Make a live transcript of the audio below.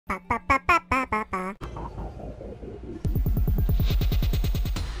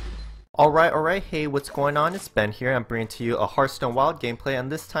Alright, hey, what's going on? It's Ben here. I'm bringing to you a Hearthstone Wild gameplay,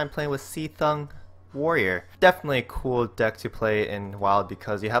 and this time playing with Hearthstone Warrior. Definitely a cool deck to play in Wild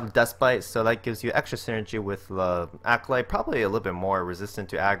because you have Despite, so that gives you extra synergy with the Acolyte, probably a little bit more resistant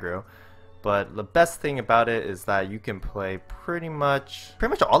to aggro. But the best thing about it is that you can play pretty much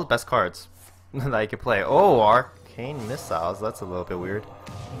all the best cards that you can play. Oh, Arcane Missiles, that's a little bit weird.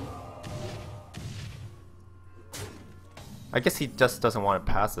 I guess he just doesn't want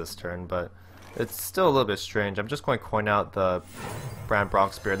to pass this turn, but it's still a little bit strange. I'm just going to coin out the Brand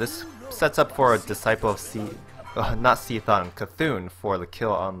Bronx Spear. This sets up for a Disciple of Cthulhu for the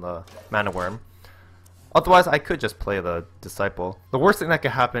kill on the Mana Worm. Otherwise, I could just play the Disciple. The worst thing that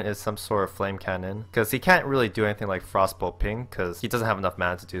could happen is some sort of Flame Cannon, because he can't really do anything like Frostbolt Ping, because he doesn't have enough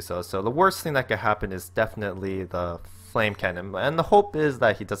mana to do so. So the worst thing that could happen is definitely the Flame Cannon, and the hope is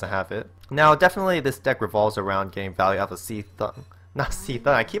that he doesn't have it. Now, definitely this deck revolves around getting value out of Cthulhu. Not Cthulhu,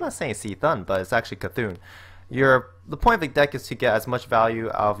 I keep on saying Cthulhu, but it's actually Cthulhu. The point of the deck is to get as much value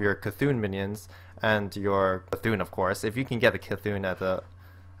out of your Cthulhu minions and your Cthulhu, of course. If you can get the Cthulhu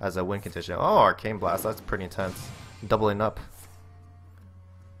as a win condition. Oh, Arcane Blast, that's pretty intense. Doubling up.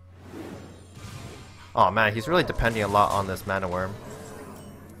 Oh man, he's really depending a lot on this Mana Worm.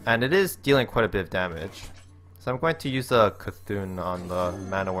 And it is dealing quite a bit of damage. So I'm going to use a Cthulhu on the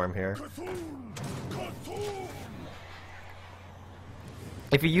Mana Worm here.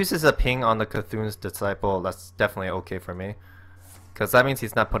 If he uses a ping on the Cthulhu's Disciple, that's definitely okay for me, because that means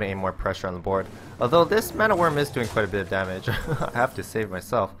he's not putting any more pressure on the board. Although this Mana Worm is doing quite a bit of damage. I have to save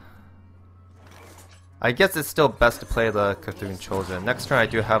myself. I guess it's still best to play the Cthulhu Chosen. Next turn I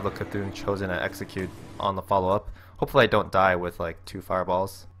do have the Cthulhu Chosen and execute on the follow-up. Hopefully I don't die with like 2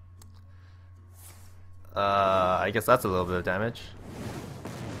 fireballs. I guess that's a little bit of damage.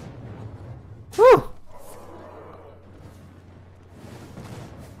 Woo!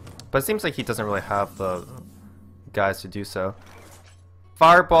 But it seems like he doesn't really have the guys to do so.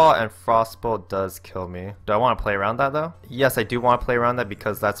 Fireball and Frostbolt does kill me. Do I want to play around that though? Yes, I do want to play around that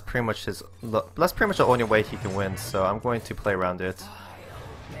because that's pretty much the only way he can win, so I'm going to play around it.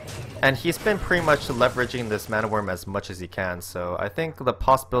 And he's been pretty much leveraging this Mana Worm as much as he can, so I think the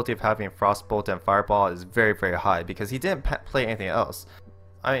possibility of having Frostbolt and Fireball is very, very high because he didn't play anything else.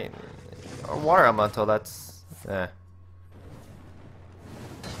 I mean, Water Elemental, that's...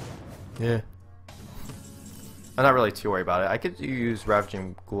 Yeah. I'm not really too worried about it. I could use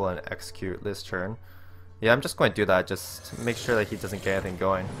Ravaging Ghoul and execute this turn. Yeah, I'm just going to do that, just to make sure that he doesn't get anything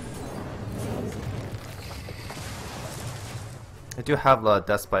going. I do have a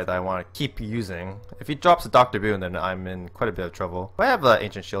Despite that I want to keep using. If he drops a Dr. Boon, then I'm in quite a bit of trouble. But I have an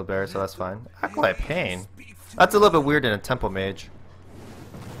Ancient Shield Bearer, so that's fine. Acolyte Pain. That's a little bit weird in a Temple Mage.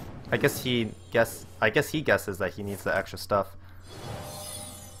 I guess he guesses that he needs the extra stuff.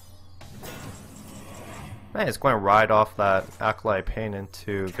 Man, it's going to ride off that Acolyte Pain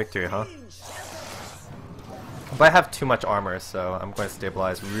into victory, huh? But I have too much armor, so I'm going to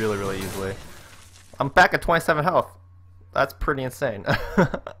stabilize really, really easily. I'm back at 27 health. That's pretty insane.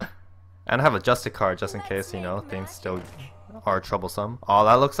 And I have a Justic card just in case, you know, things still are troublesome. Oh,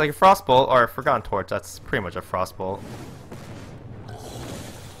 that looks like a Frostbolt, or a Forgotten Torch. That's pretty much a Frostbolt.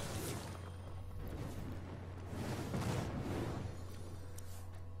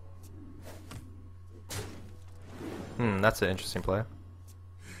 That's an interesting play.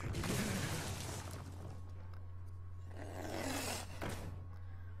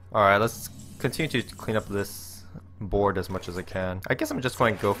 Alright, let's continue to clean up this board as much as I can. I guess I'm just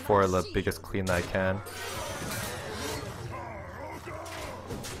going to go for the biggest clean that I can.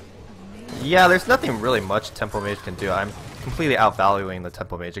 Yeah, there's nothing really much Temple Mage can do. I'm completely outvaluing the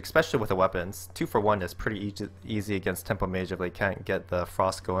Temple Mage, especially with the weapons. 2 for 1 is pretty easy against Temple Mage if they can't get the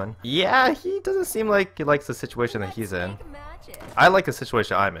frost going. Yeah, he doesn't seem like he likes the situation that he's in. I like the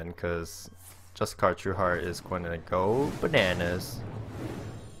situation I'm in, because Justicar Trueheart is going to go bananas.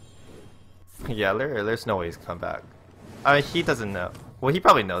 Yeah, there's no way he's come back. I mean, he doesn't know. Well, he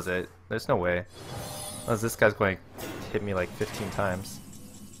probably knows it. There's no way. Unless this guy's going to hit me like 15 times.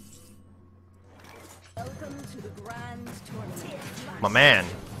 My man.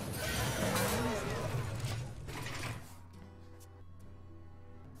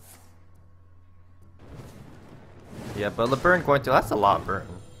 Yeah, but LeBurn going to... That's a lot, Burn.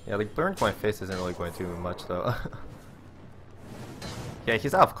 Yeah, like LeBurn going face isn't really going to do much, though. Yeah,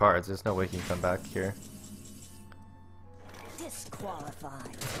 he's out of cards. There's no way he can come back here.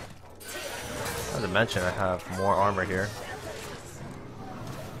 Disqualified. Not to mention, I have more armor here.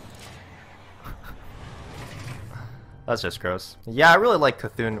 That's just gross. Yeah, I really like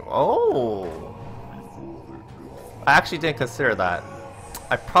Cthulhu. Oh! I actually didn't consider that.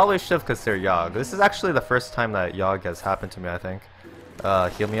 I probably should have considered Yogg. This is actually the first time that Yogg has happened to me, I think.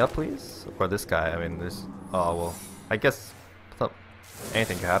 Heal me up, please? Or this guy. I mean, there's... Oh, well. I guess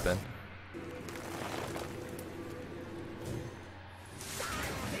anything can happen.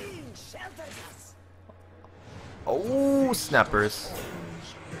 Oh, snappers.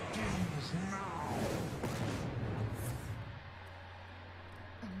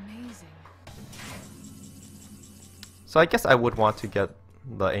 Amazing. So I guess I would want to get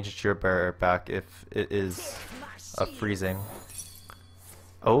the Ancient Shield Bearer back if it is a freezing.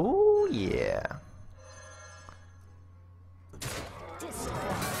 Oh, yeah.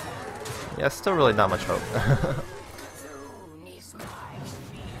 Yeah, still really not much hope.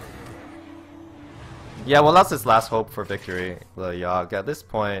 Yeah, well, that's his last hope for victory, the Yogg. At this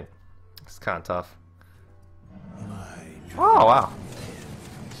point, it's kind of tough. Oh, wow.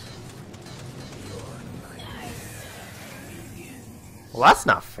 Well, that's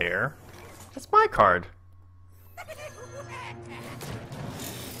not fair. That's my card.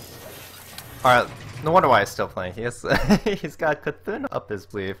 Alright, no wonder why he's still playing. He has, he's got Cthulhu up his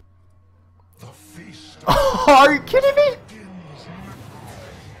sleeve. Oh, are you kidding me?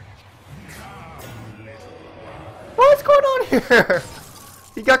 What's going on here?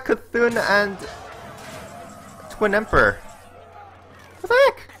 He got Cthulhu and Twin Emperor. What the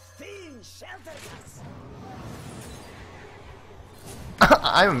heck?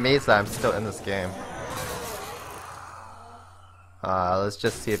 I'm amazed that I'm still in this game. Let's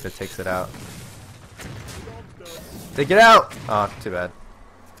just see if it takes it out. Take it out! Oh, too bad.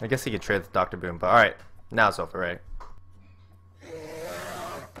 I guess he could trade with Dr. Boom, but alright. Now it's over, right?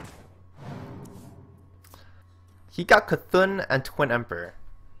 He got Cthulhu and Twin Emperor.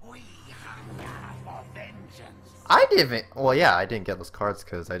 I didn't. Well, yeah, I didn't get those cards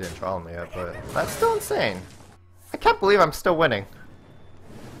because I didn't draw them yet, but that's still insane. I can't believe I'm still winning.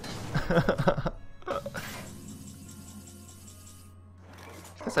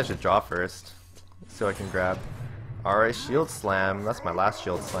 Guess I should draw first so I can grab. Alright, Shield Slam. That's my last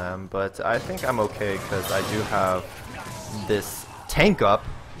Shield Slam, but I think I'm okay because I do have this tank up.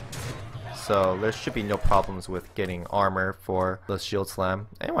 So there should be no problems with getting armor for the Shield Slam.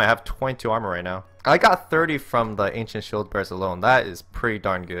 Anyway, I have 22 armor right now. I got 30 from the Ancient Shield Bearers alone. That is pretty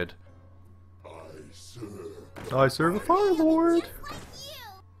darn good. I serve a Fire Lord.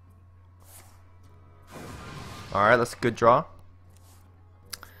 Alright, that's a good draw.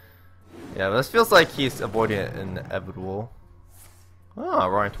 Yeah, this feels like he's avoiding an inevitable. Oh,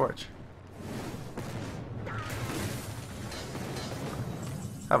 Roaring Torch.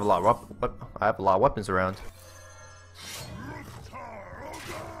 I have a lot of weapons around.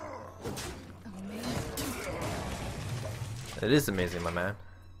 It is amazing, my man.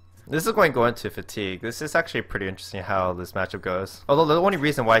 This is going to go into fatigue. This is actually pretty interesting how this matchup goes. Although the only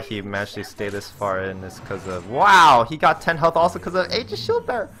reason why he managed to stay this far in is because of... Wow! He got 10 health also because of Ancient Shield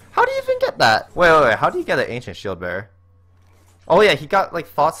Bearer! How do you even get that? Wait. How do you get an Ancient Shield Bearer? Oh yeah, he got like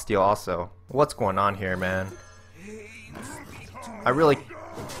Thought Steal also. What's going on here, man? I really...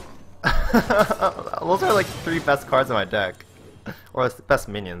 Those are like 3 best cards in my deck. Or best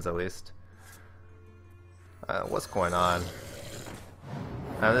minions at least. What's going on?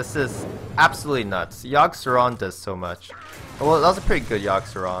 This is absolutely nuts. Yogg Saron does so much. Well, that was a pretty good Yogg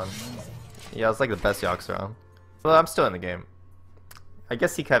Saron. Yeah, it was like the best Yogg Saron. But I'm still in the game. I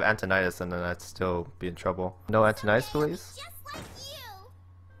guess he could have Antonidas and then I'd still be in trouble. No Antonidas, please?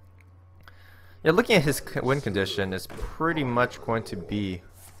 Yeah, looking at his win condition, it's pretty much going to be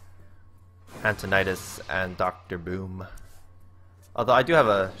Antonidas and Dr. Boom. Although I do have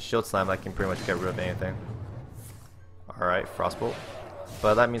a Shield Slam that can pretty much get rid of anything. Alright, Frostbolt.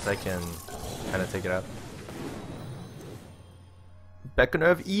 But that means I can kind of take it out.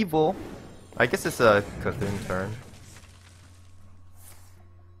 Beckoner of Evil. I guess it's a Cthulhu turn.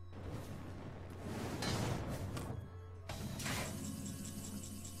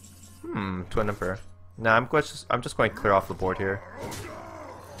 Twin Emperor. Nah, I'm just going to clear off the board here.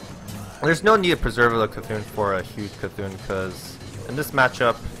 There's no need to preserve the Cthulhu for a huge Cthulhu because in this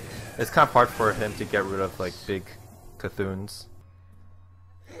matchup, it's kind of hard for him to get rid of like big Cthulhus.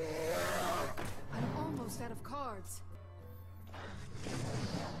 I'm almost out of cards.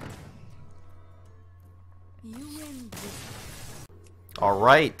 You win this.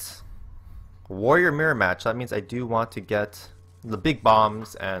 Alright. Warrior Mirror match. That means I do want to get the big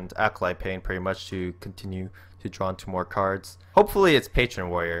bombs and Acolyte Pain pretty much to continue to draw into more cards. Hopefully it's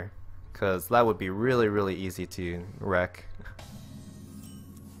Patron Warrior, because that would be really easy to wreck.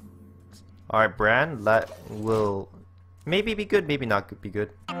 Alright, Bran, that will Maybe be good, maybe not be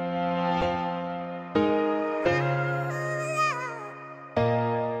good.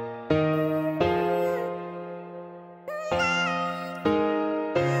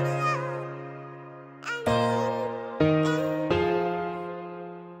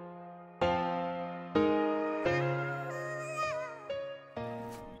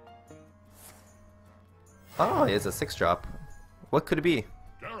 Oh, it's a 6-drop. What could it be?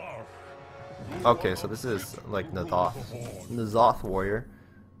 Okay, so this is like N'Zoth Warrior,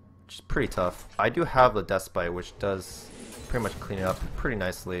 which is pretty tough. I do have the Death Bite, which does pretty much clean it up pretty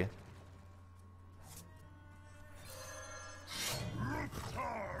nicely.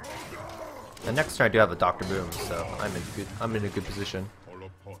 And next turn I do have a Dr. Boom, so I'm in a good position.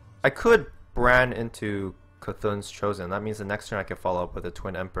 I could brand into Cthulhu's Chosen. That means the next turn I can follow up with a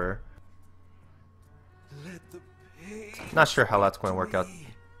Twin Emperor. Not sure how that's going to work out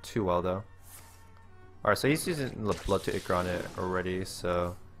too well though. Alright, so he's using the Blood to Ichor on it already,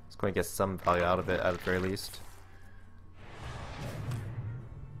 so he's going to get some value out of it at the very least.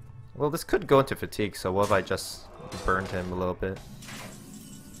 Well, this could go into Fatigue, so what if I just burned him a little bit?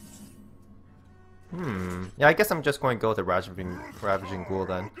 Yeah, I guess I'm just going to go with the Ravaging Ghoul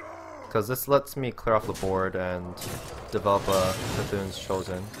then, because this lets me clear off the board and develop a Cthulhu's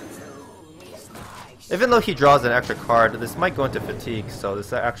Chosen. Even though he draws an extra card, this might go into Fatigue, so this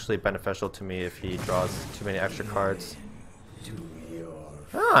is actually beneficial to me if he draws too many extra cards.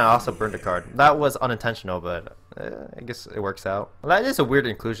 I also burned a card. That was unintentional, but I guess it works out. Well, that is a weird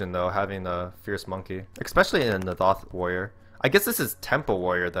inclusion though, having a Fierce Monkey. Especially in the N'Zoth Warrior. I guess this is Temple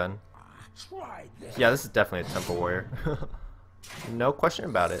Warrior then. Yeah, this is definitely a Temple Warrior. No question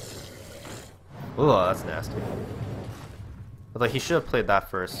about it. Ooh, that's nasty. Although he should have played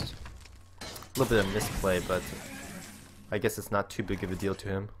that first. A little bit of misplay, but I guess it's not too big of a deal to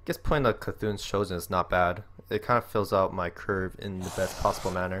him. I guess playing the Cthulhu's Chosen is not bad. It kind of fills out my curve in the best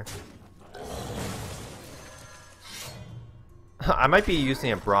possible manner. I might be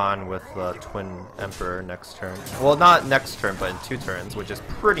using a Brawn with the Twin Emperor next turn. Well, not next turn, but in 2 turns, which is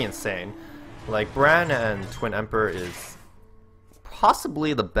pretty insane. Like, Bran and Twin Emperor is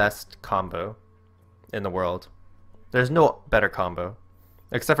possibly the best combo in the world. There's no better combo.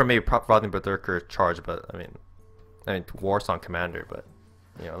 Except for maybe Rotting Berserker Charge, but I mean Warsong Commander, but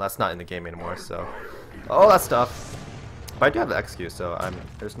you know, that's not in the game anymore, so all that stuff. But I do have the execute, so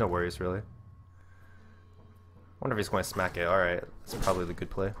there's no worries really. Wonder if he's going to smack it. Alright, that's probably the good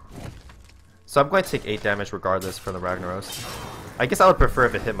play. So I'm going to take 8 damage regardless from the Ragnaros. I guess I would prefer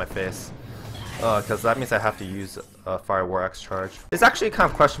if it hit my face, because that means I have to use a Fire War X charge. It's actually kind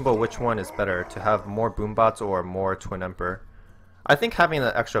of questionable which one is better, to have more Boombots or more Twin Emperor. I think having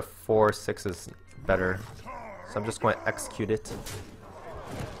the extra 4/6 is better, so I'm just going to execute it.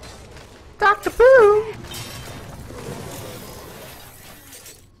 Dr. Boom!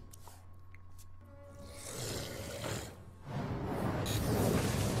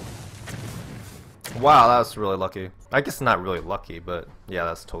 Wow, that was really lucky. I guess not really lucky, but yeah,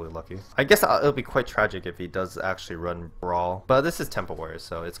 that's totally lucky. I guess it'll be quite tragic if he does actually run Brawl, but this is Temple Warrior,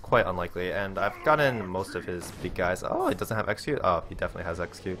 so it's quite unlikely, and I've gotten most of his big guys. Oh, he doesn't have Execute? Oh, he definitely has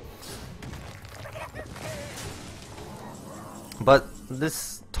Execute. But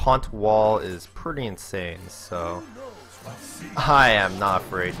this Taunt Wall is pretty insane, so I am not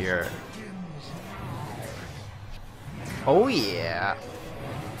afraid here. Oh yeah!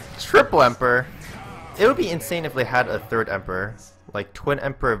 Triple Emperor! It would be insane if they had a 3rd Emperor, like Twin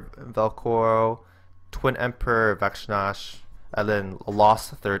Emperor Velcoro, Twin Emperor Vexnash, and then a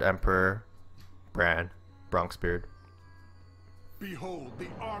lost 3rd Emperor Bran, Bronxbeard. Behold the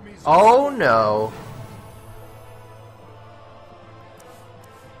armies. Oh no!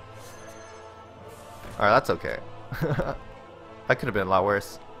 Alright, that's okay. That could have been a lot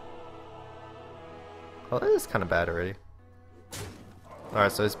worse. Oh, that is kind of bad already.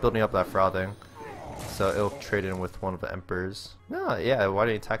 Alright, so it's building up that Frothing. So it'll trade in with one of the Emperors. No, yeah, why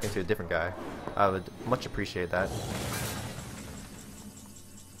don't you attack into a different guy? I would much appreciate that.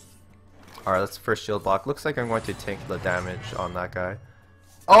 Alright, let's first shield block. Looks like I'm going to tank the damage on that guy.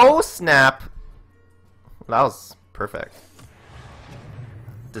 Oh snap! That was perfect.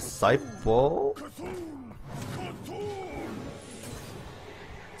 Disciple?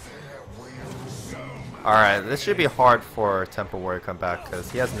 Alright, this should be hard for Temple Warrior to come back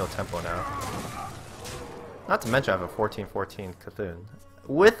because he has no tempo now. Not to mention I have a 14/14 Cthulhu.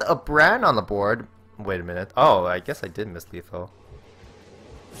 With a Bran on the board. Wait a minute. Oh, I guess I did miss lethal.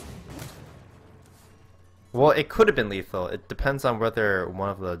 Well, it could have been lethal. It depends on whether one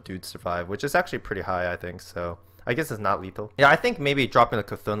of the dudes survive, which is actually pretty high, I think, so I guess it's not lethal. Yeah, I think maybe dropping the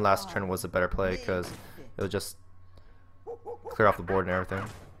Cthulhu last turn was a better play because it'll just clear off the board and everything.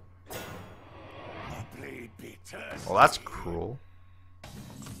 Well, that's cruel.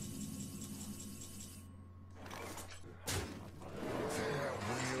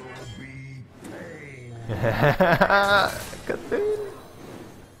 Cthulhu.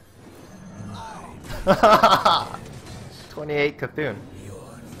 28 Cthulhu.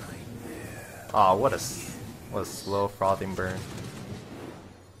 Aw, what a slow frothing burn.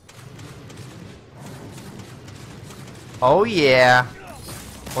 Oh yeah!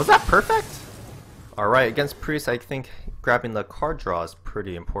 Was that perfect? Alright, against Priest I think grabbing the card draw is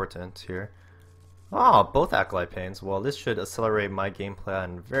pretty important here. Oh, both Acolyte Pains. Well, this should accelerate my game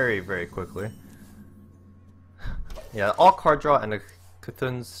plan very, very quickly. Yeah, all card draw and the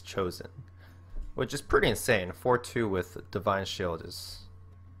Cthulhu's chosen. Which is pretty insane. 4-2 with Divine Shield is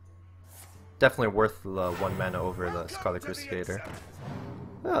definitely worth the 1 mana over the Scarlet Crusader.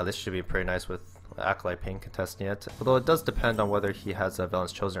 Oh, this should be pretty nice with Acolyte Pain contesting it. Although it does depend on whether he has a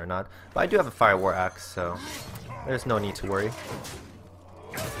Velen's Chosen or not. But I do have a Fire War Axe, so there's no need to worry.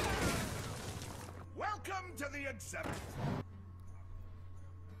 Welcome to the exhibit.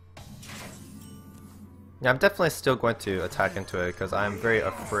 Yeah, I'm definitely still going to attack into it because I'm very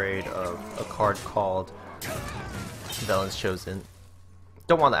afraid of a card called Velen's Chosen.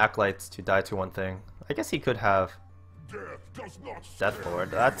 Don't want the Acolytes to die to one thing. I guess he could have Death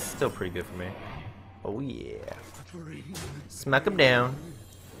Lord. That's still pretty good for me. Oh yeah. Smack him down.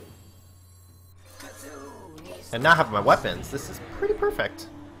 And now I have my weapons. This is pretty perfect.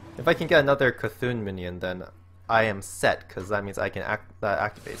 If I can get another Cthulhu minion, then I am set, because that means I can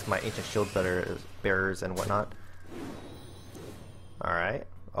activate my Ancient Shield bearers and whatnot. Alright.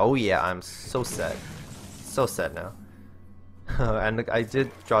 Oh yeah, I'm so set. So set now. And I did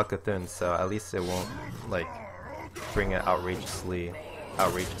draw Cthulhu, so at least it won't, like, bring an outrageous thing.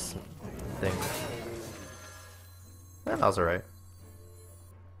 That was alright.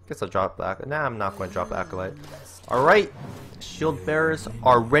 Guess I'll drop the Nah, I'm not going to drop the Acolyte. Alright, Shield Bearers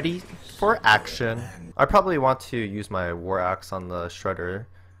are ready for action. I probably want to use my War Axe on the Shredder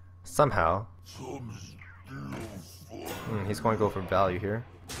somehow. He's going to go for value here.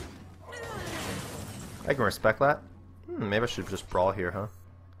 I can respect that. Maybe I should just brawl here, huh?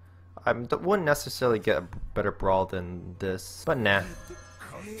 I wouldn't necessarily get a better brawl than this, but nah.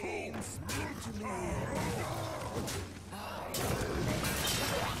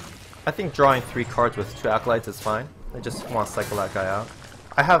 I think drawing 3 cards with 2 Acolytes is fine. I just want to cycle that guy out.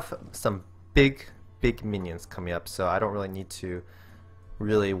 I have some big minions coming up, so I don't really need to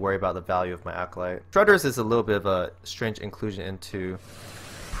really worry about the value of my Acolyte. Shredders is a little bit of a strange inclusion into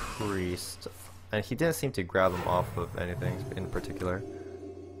Priest, and he didn't seem to grab him off of anything in particular.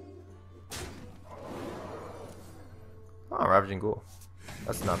 Oh, Ravaging Ghoul.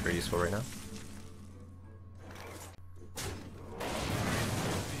 That's not very useful right now.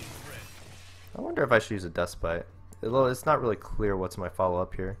 I wonder if I should use a Despite. Although it's not really clear what's my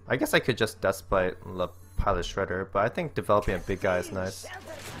follow-up here. I guess I could just Despite the Pilot Shredder, but I think developing a big guy is nice.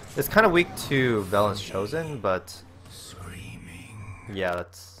 It's kind of weak to Velen's Chosen, but yeah,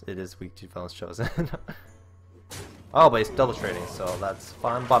 it is weak to Velen's Chosen. Oh, but he's double trading, so that's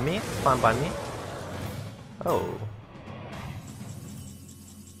fine by me. Fine by me. Oh.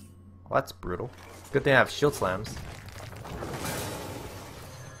 Well, that's brutal. Good thing I have Shield Slams.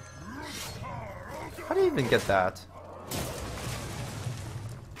 How do you even get that?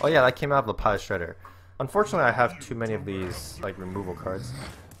 Oh yeah, that came out of the Pilot Shredder. Unfortunately, I have too many of these, like, removal cards.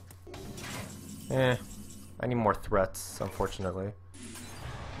 I need more threats, unfortunately.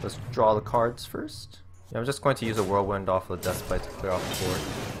 Let's draw the cards first. Yeah, I'm just going to use a Whirlwind off of the Despite to clear off the board.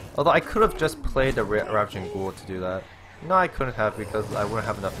 Although I could have just played a Ravaging Ghoul to do that. No, I couldn't have because I wouldn't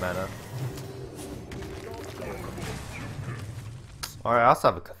have enough mana. Alright, I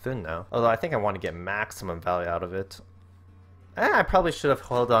also have a Cthulhu now. Although I think I want to get maximum value out of it. I probably should have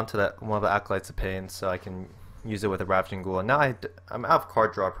held on to that one of the Acolytes of Pain so I can use it with a Ravaging Ghoul. And now I'm out of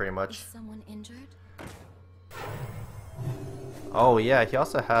card draw pretty much. Is someone injured? Oh yeah, he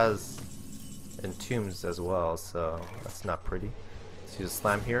also has Entombs as well, so that's not pretty. Let's use a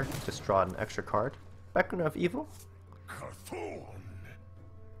Slam here, just draw an extra card. Beckoning of Evil. Alright,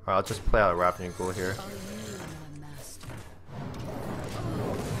 I'll just play out a Ravaging Ghoul here.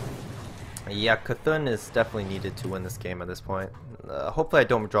 Yeah, Cthulhu is definitely needed to win this game at this point. Hopefully I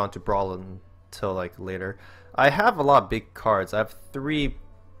don't draw into Brawl until like later. I have a lot of big cards. I have 3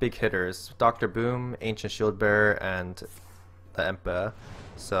 big hitters. Dr. Boom, Ancient Shield Bearer, and the Emperor.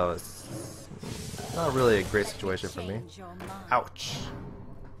 So it's not really a great situation for me. Ouch.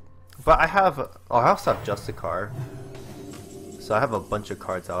 But I also have Justicar. So I have a bunch of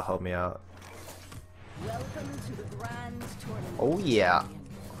cards that'll help me out. Welcome to the grand tournament. Oh yeah.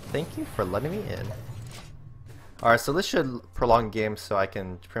 Thank you for letting me in. Alright, so this should prolong game so I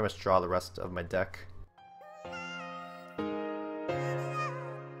can pretty much draw the rest of my deck.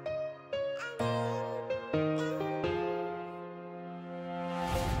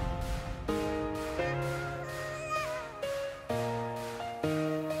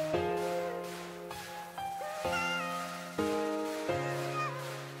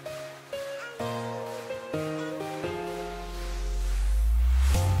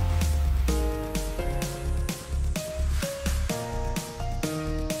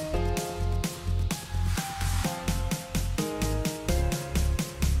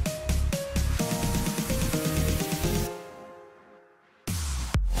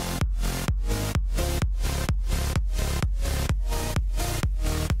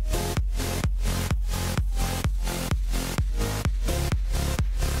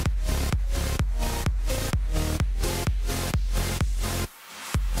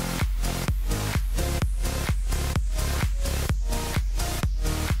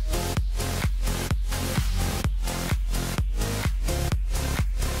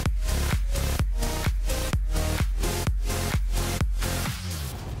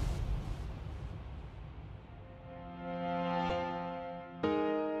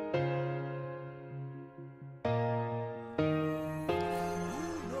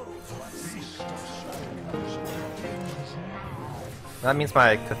 That means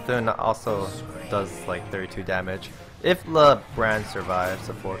my Cthulhu also does like 32 damage. If the brand survives,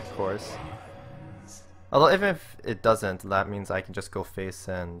 of course. Although even if it doesn't, that means I can just go face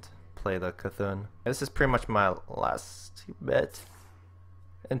and play the Cthulhu. This is pretty much my last bit.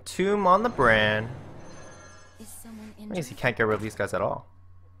 Entomb on the brand. That means he can't get rid of these guys at all.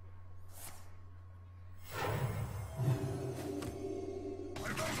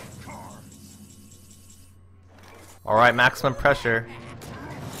 Alright, maximum pressure.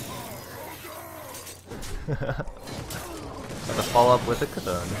 Have to follow up with a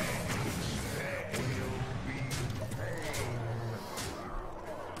Cthulhu.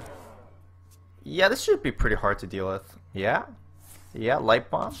 Yeah, this should be pretty hard to deal with. Yeah? Yeah, light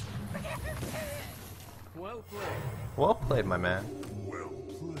bomb. Well played. Well played, my man. Well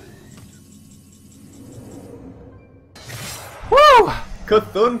played. Woo!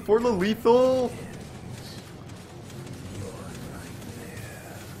 Cthulhu for the lethal!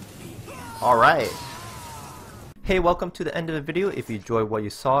 Alright. Hey, welcome to the end of the video. If you enjoyed what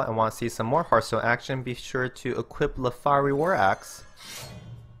you saw and want to see some more Hearthstone action, be sure to equip the Fiery War Axe.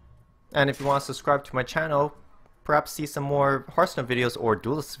 And if you want to subscribe to my channel, perhaps see some more Hearthstone videos or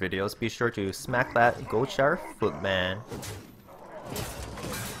Duelist videos, be sure to smack that Goldshire foot, man.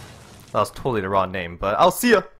 That was totally the wrong name, but I'll see ya!